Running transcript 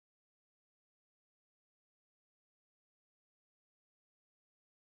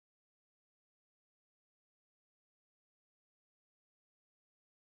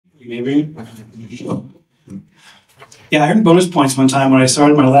Maybe. Yeah, I earned bonus points one time when I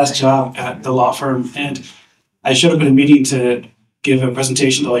started my last job at the law firm, and I showed up at a meeting to give a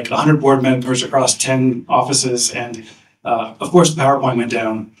presentation to like 100 board members across 10 offices, and of course the PowerPoint went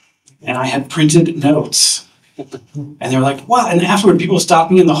down, and I had printed notes. And they were like, wow, and afterward people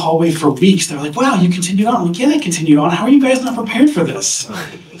stopped me in the hallway for weeks. They were like, wow, you continued on. I'm like, yeah, I continued on. How are you guys not prepared for this?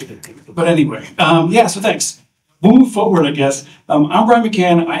 But anyway, yeah, so thanks. We'll move forward, I guess. I'm Brian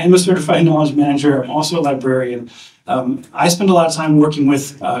McCann. I am a certified knowledge manager. I'm also a librarian. I spend a lot of time working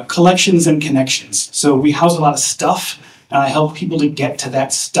with collections and connections. So we house a lot of stuff, and I help people to get to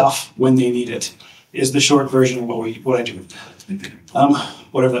that stuff when they need it, is the short version of what I do.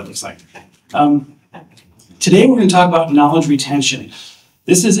 Whatever that looks like. Today we're going to talk about knowledge retention.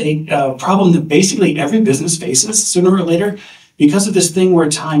 This is a problem that basically every business faces sooner or later because of this thing where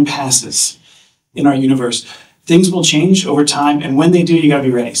time passes in our universe. Things will change over time, and when they do, you got to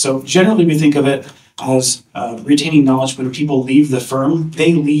be ready. So generally we think of it as retaining knowledge when people leave the firm.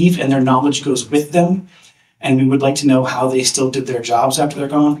 They leave and their knowledge goes with them, and we would like to know how they still did their jobs after they're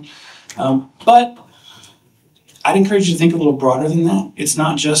gone. But I'd encourage you to think a little broader than that. It's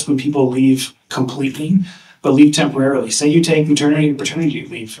not just when people leave completely, but leave temporarily. Say you take maternity and paternity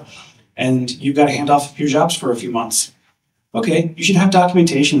leave, and you've got to hand off your jobs for a few months. Okay, you should have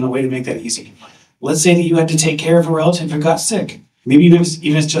documentation and a way to make that easy. Let's say that you had to take care of a relative who got sick. Maybe even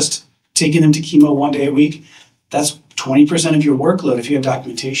it's just taking them to chemo 1 day a week. That's 20% of your workload. If you have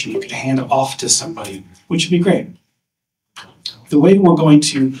documentation, you could hand off to somebody, which would be great. The way we're going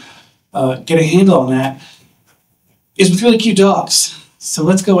to get a handle on that is with really cute dogs. So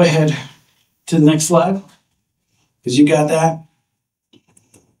let's go ahead to the next slide. Because you got that?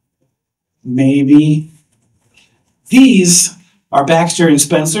 Maybe. These are Baxter and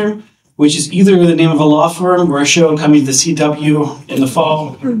Spencer, which is either the name of a law firm or a show coming to the CW in the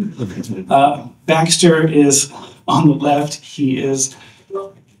fall. Baxter is on the left. He is,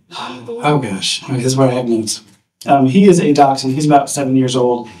 oh gosh, this is where I have notes. He is a dachshund. He's about 7 years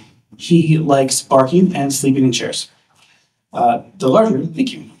old. He likes barking and sleeping in chairs. The larger,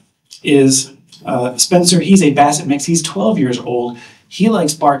 thank you, is Spencer. He's a Basset mix. He's 12 years old. He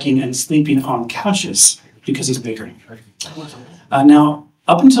likes barking and sleeping on couches because he's bigger. Now,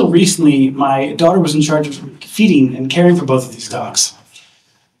 up until recently, my daughter was in charge of feeding and caring for both of these dogs.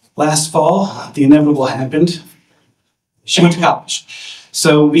 Last fall, the inevitable happened. She went to college.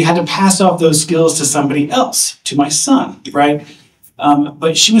 So we had to pass off those skills to somebody else, to my son, right?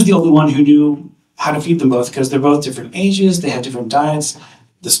 But she was the only one who knew how to feed them both because they're both different ages. They have different diets.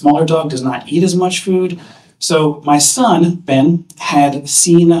 The smaller dog does not eat as much food. So my son, Ben, had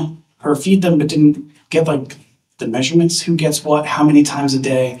seen her feed them, but didn't get like the measurements, who gets what, how many times a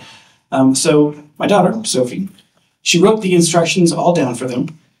day. So my daughter, Sophie, she wrote the instructions all down for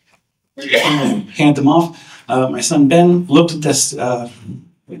them, and handed them off. My son, Ben, looked at this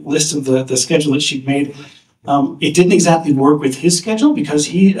list of the schedule that she'd made. It didn't exactly work with his schedule because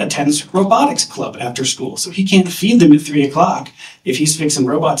he attends robotics club after school. So he can't feed them at 3 o'clock if he's fixing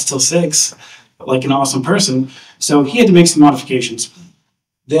robots till 6, like an awesome person. So he had to make some modifications.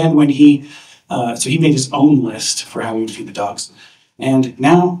 Then when he made his own list for how he would feed the dogs. And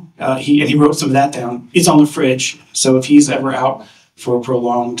now he wrote some of that down. It's on the fridge. So if he's ever out for a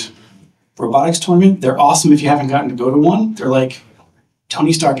prolonged robotics tournament, they're awesome if you haven't gotten to go to one. They're like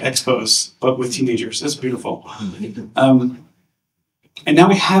Tony Stark expos, but with teenagers. It's beautiful. And now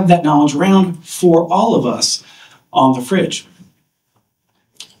we have that knowledge around for all of us on the fridge.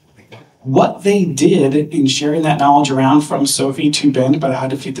 What they did in sharing that knowledge around from Sophie to Ben about how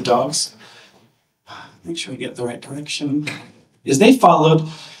to feed the dogs, make sure we get the right direction, is they followed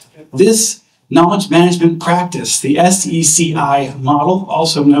this knowledge management practice, the SECI model,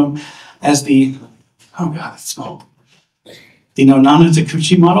 also known as the, oh God, it's small, the Nonana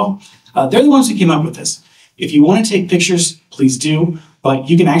Takuchi model. They're the ones who came up with this. If you want to take pictures, please do, but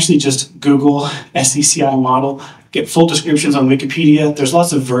you can actually just Google SECI model, get full descriptions on Wikipedia. There's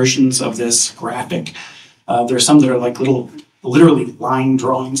lots of versions of this graphic. There's some that are like little, literally line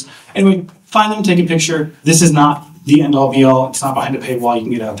drawings. Anyway, find them, take a picture. This is not the end-all be-all. It's not behind a paywall. You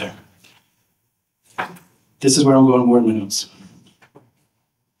can get out there. This is where I'm going more in my notes.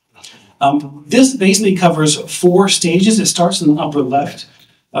 This basically covers 4 stages. It starts in the upper left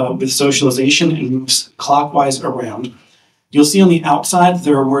with socialization and moves clockwise around. You'll see on the outside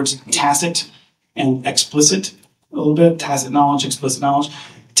there are words tacit and explicit a little bit. Tacit knowledge, explicit knowledge.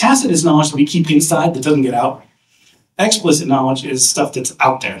 Tacit is knowledge that we keep inside that doesn't get out. Explicit knowledge is stuff that's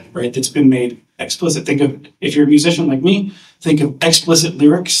out there, right? That's been made explicit. Think of, if you're a musician like me, think of explicit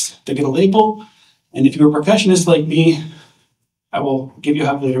lyrics that get a label. And if you're a percussionist like me, I will give you a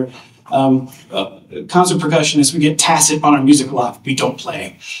hug later. Concert percussionists, we get tacit on our music a lot. We don't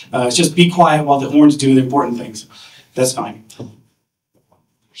play. It's just be quiet while the horns do the important things. That's fine.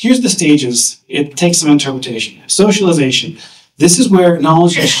 Here's the stages. It takes some interpretation. Socialization. This is where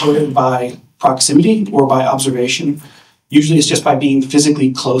knowledge is shared by proximity or by observation. Usually it's just by being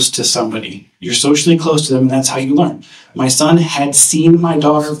physically close to somebody. You're socially close to them, and that's how you learn. My son had seen my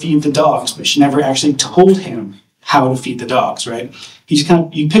daughter feed the dogs, but she never actually told him how to feed the dogs, right?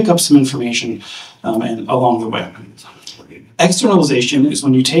 You pick up some information and along the way. Externalization is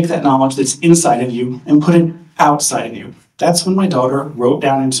when you take that knowledge that's inside of you and put it outside of you. That's when my daughter wrote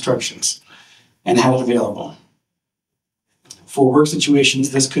down instructions and had it available. For work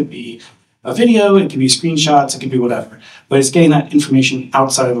situations, this could be a video, it could be screenshots, it could be whatever, but it's getting that information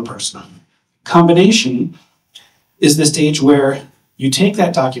outside of a person. Combination is the stage where you take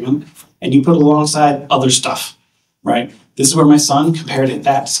that document and you put it alongside other stuff, right? This is where my son compared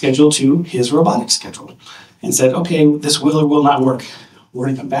that schedule to his robotics schedule and said, okay, this will or will not work. We're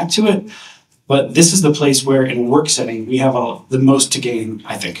gonna come back to it, but this is the place where in a work setting, we have the most to gain,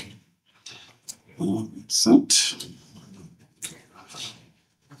 I think.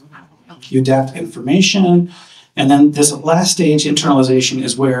 You adapt information, and then this last stage, internalization,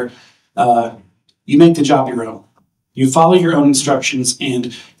 is where you make the job your own. You follow your own instructions,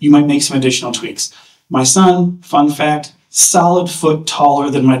 and you might make some additional tweaks. My son, fun fact, solid foot taller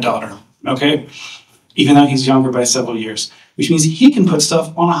than my daughter, okay? Even though he's younger by several years, which means he can put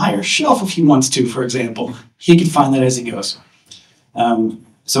stuff on a higher shelf if he wants to, for example. He can find that as he goes.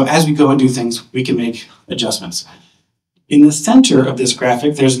 So as we go and do things, we can make adjustments. In the center of this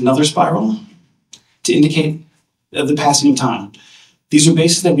graphic, there's another spiral to indicate the passing of time. These are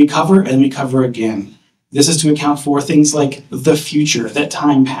bases that we cover and we cover again. This is to account for things like the future, that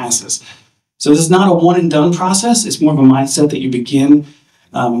time passes. So this is not a one and done process. It's more of a mindset that you begin.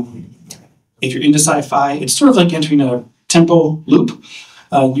 If you're into sci-fi, it's sort of like entering a temporal loop.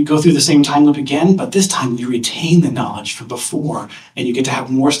 You go through the same time loop again, but this time you retain the knowledge from before and you get to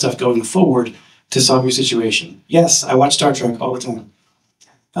have more stuff going forward to solve your situation. Yes, I watch Star Trek all the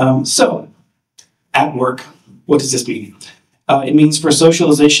time. So, at work, what does this mean? It means for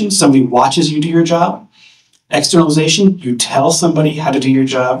socialization, somebody watches you do your job. Externalization, you tell somebody how to do your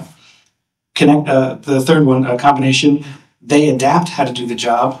job. The third one, combination, they adapt how to do the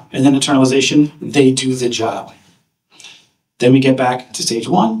job. And then internalization, they do the job. Then we get back to stage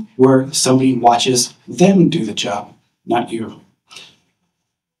one, where somebody watches them do the job, not you.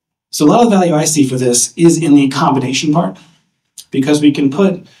 So a lot of the value I see for this is in the combination part, because we can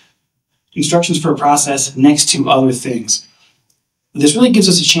put instructions for a process next to other things. This really gives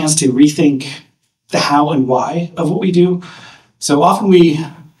us a chance to rethink the how and why of what we do. So often we,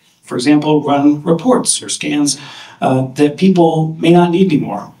 for example, run reports or scans that people may not need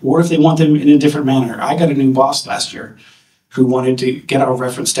anymore, or if they want them in a different manner. I got a new boss last year who wanted to get our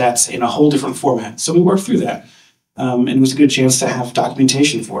reference stats in a whole different format. So we worked through that. And it was a good chance to have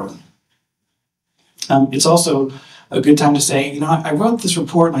documentation for it. It's also a good time to say, I wrote this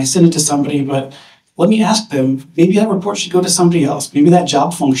report and I sent it to somebody, but let me ask them, maybe that report should go to somebody else. Maybe that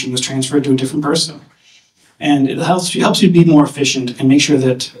job function was transferred to a different person. And it helps you be more efficient and make sure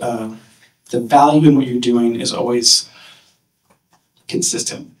that the value in what you're doing is always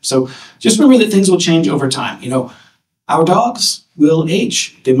consistent. So just remember that things will change over time. Our dogs will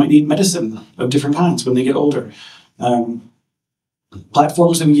age. They might need medicine of different kinds when they get older.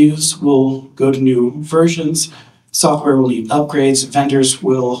 Platforms that we use will go to new versions. Software will need upgrades. Vendors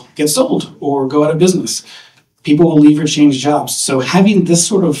will get sold or go out of business. People will leave or change jobs. So having this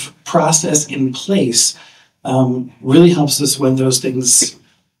sort of process in place really helps us when those things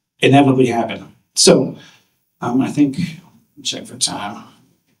inevitably happen. So I think, check for time.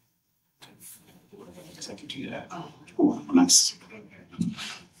 I guess I could do that. Oh, nice.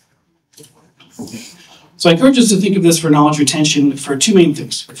 So I encourage us to think of this for knowledge retention for two main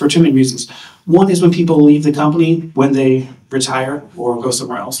reasons. One is when people leave the company, when they retire or go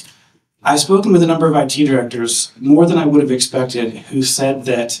somewhere else. I've spoken with a number of IT directors, more than I would have expected, who said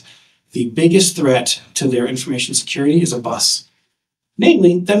that the biggest threat to their information security is a bus.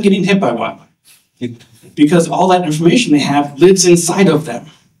 Namely, them getting hit by one. Because all that information they have lives inside of them.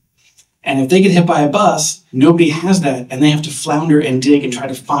 And if they get hit by a bus, nobody has that, and they have to flounder and dig and try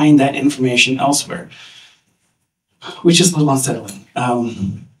to find that information elsewhere, which is a little unsettling.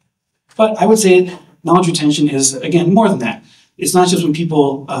 But I would say knowledge retention is, again, more than that. It's not just when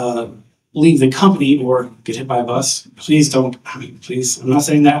people leave the company or get hit by a bus. Please don't, please, I'm not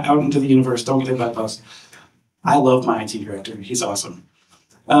saying that out into the universe, don't get hit by a bus. I love my IT director, he's awesome.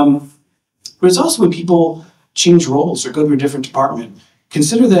 But it's also when people change roles or go to a different department,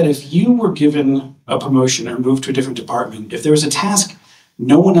 consider that if you were given a promotion or moved to a different department, if there was a task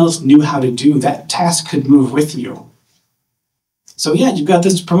no one else knew how to do, that task could move with you. So yeah, you've got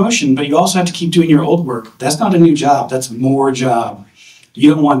this promotion, but you also have to keep doing your old work. That's not a new job, that's more job. You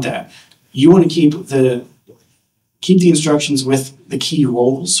don't want that. You want to keep the instructions with the key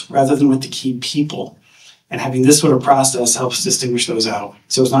roles rather than with the key people. And having this sort of process helps distinguish those out,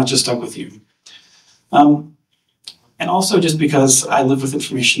 so it's not just stuck with you. And also, just because I live with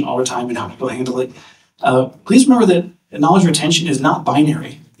information all the time and how people handle it, please remember that knowledge retention is not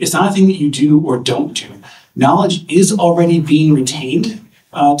binary. It's not a thing that you do or don't do. Knowledge is already being retained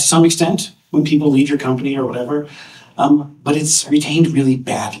to some extent when people leave your company or whatever, but it's retained really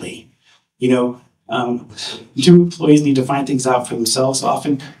badly. New employees need to find things out for themselves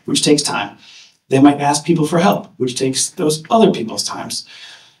often, which takes time. They might ask people for help, which takes those other people's times.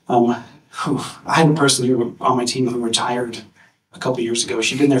 I had a person who on my team who retired a couple years ago.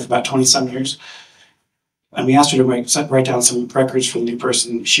 She'd been there for about 20-some years. And we asked her to write down some records for the new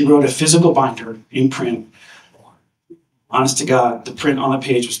person. She wrote a physical binder in print. Honest to God, the print on the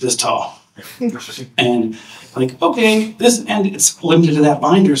page was this tall. And like, okay, and it's limited to that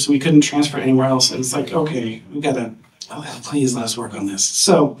binder, so we couldn't transfer it anywhere else. And it's like, okay, we gotta, please let us work on this.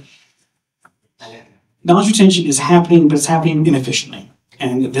 So knowledge retention is happening, but it's happening inefficiently.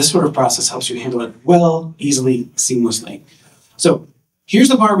 And this sort of process helps you handle it well, easily, seamlessly. So here's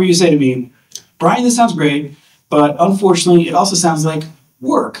the part where you say to me, Brian, this sounds great, but unfortunately, it also sounds like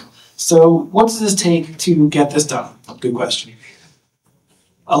work. So what does this take to get this done? Good question.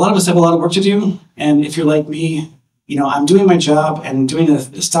 A lot of us have a lot of work to do. And if you're like me, I'm doing my job and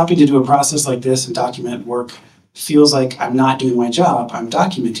stopping to do a process like this and document work feels like I'm not doing my job. I'm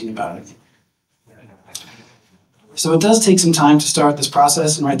documenting about it. So it does take some time to start this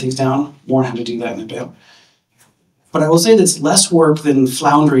process and write things down. More on how to do that in a bit. But I will say that's less work than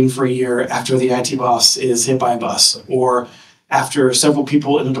floundering for a year after the IT boss is hit by a bus, or after several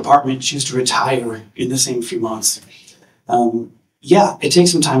people in a department choose to retire in the same few months. Yeah, it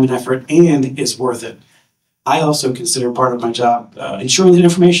takes some time and effort, and it's worth it. I also consider part of my job ensuring that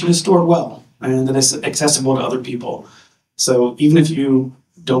information is stored well and that it's accessible to other people. So even if you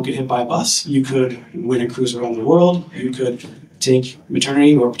don't get hit by a bus, you could win a cruise around the world, you could take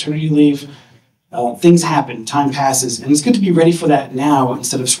maternity or paternity leave. Things happen, time passes, and it's good to be ready for that now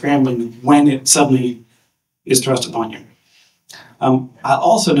instead of scrambling when it suddenly is thrust upon you. I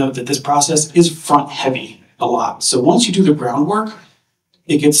also note that this process is front-heavy a lot. So once you do the groundwork,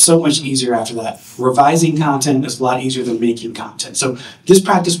 it gets so much easier after that. Revising content is a lot easier than making content. So this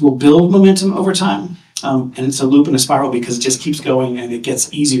practice will build momentum over time, and it's a loop and a spiral because it just keeps going and it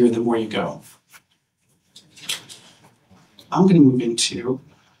gets easier the more you go. I'm going to move into,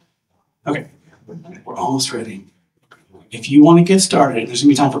 okay. We're almost ready. If you want to get started, there's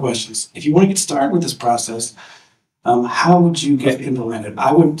going to be time for questions. If you want to get started with this process, how would you get implemented?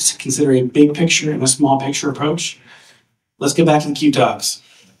 I would consider a big picture and a small picture approach. Let's get back to the cute dogs.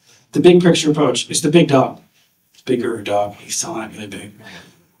 The big picture approach is the big dog. It's bigger dog. He's still not really big.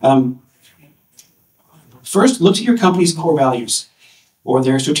 First, look at your company's core values or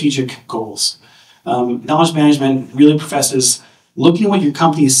their strategic goals. Knowledge management really professes looking at what your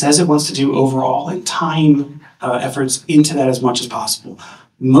company says it wants to do overall and tying efforts into that as much as possible.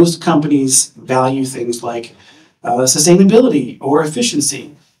 Most companies value things like sustainability or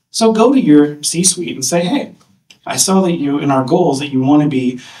efficiency. So go to your C-suite and say, hey, I saw that in our goals that you want to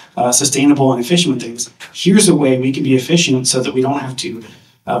be sustainable and efficient with things. Here's a way we can be efficient so that we don't have to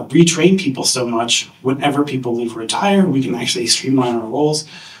retrain people so much. Whenever people leave or retire, we can actually streamline our roles.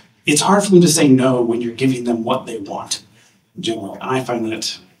 It's hard for them to say no when you're giving them what they want. In general, and I find that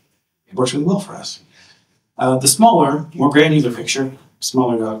it works really well for us. The smaller, more granular picture,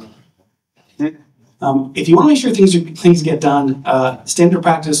 smaller dog. If you want to make sure things get done, standard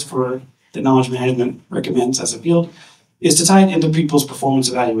practice for that knowledge management recommends as a field is to tie it into people's performance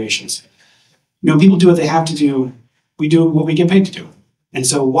evaluations. People do what they have to do. We do what we get paid to do. And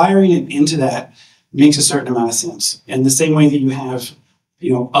so wiring it into that makes a certain amount of sense. And the same way that you have,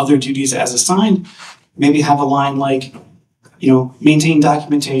 other duties as assigned, maybe have a line like, maintain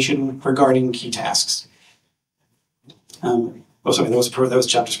documentation regarding key tasks. That was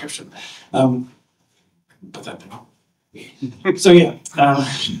job description. Put that down. So yeah,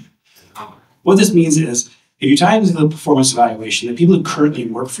 what this means is if you tie it into the performance evaluation, the people who currently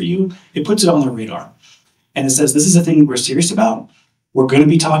work for you, it puts it on their radar. And it says, this is a thing we're serious about. We're going to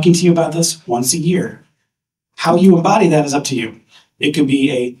be talking to you about this once a year. How you embody that is up to you. It could be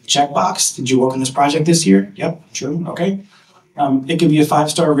a checkbox. Did you work on this project this year? Yep, true, okay. It could be a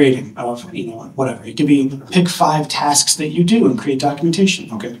 5-star rating of, whatever. It could be pick 5 tasks that you do and create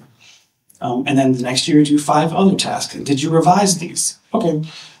documentation. Okay. And then the next year do 5 other tasks. And did you revise these? Okay.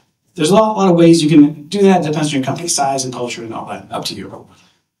 There's a lot of ways you can do that. It depends on your company size and culture and all that. Up to you.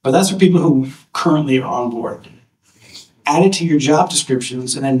 But that's for people who currently are on board. Add it to your job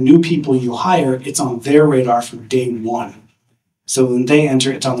descriptions, and then new people you hire, it's on their radar from day 1. So when they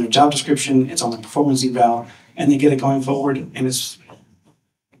enter, it's on their job description, it's on their performance eval, and they get it going forward, and it's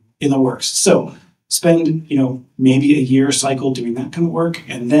in the works. So spend, maybe a year cycle doing that kind of work,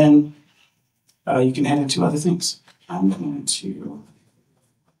 and then you can head into other things. I'm going to...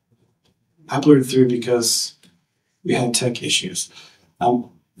 I blurred through because we had tech issues.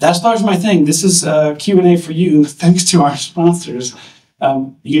 That's largely my thing. This is a Q&A for you, thanks to our sponsors.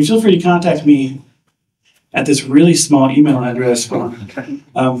 You can feel free to contact me at this really small email address.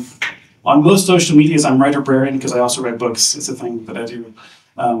 On most social medias, I'm writer-brarian because I also write books. It's a thing that I do.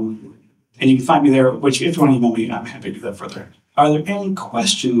 And you can find me there, which if you want to email me, I'm happy to do that further. Are there any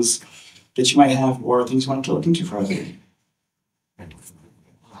questions that you might have or things you want to look into further?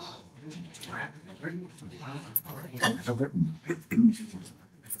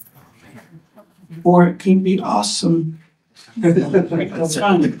 Or it could be awesome. That's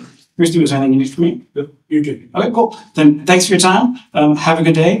fine. Christy, was there anything you need from me? You're good. Okay, cool. Then thanks for your time. Have a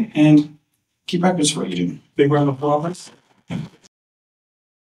good day and keep records for what you do. Big round of applause.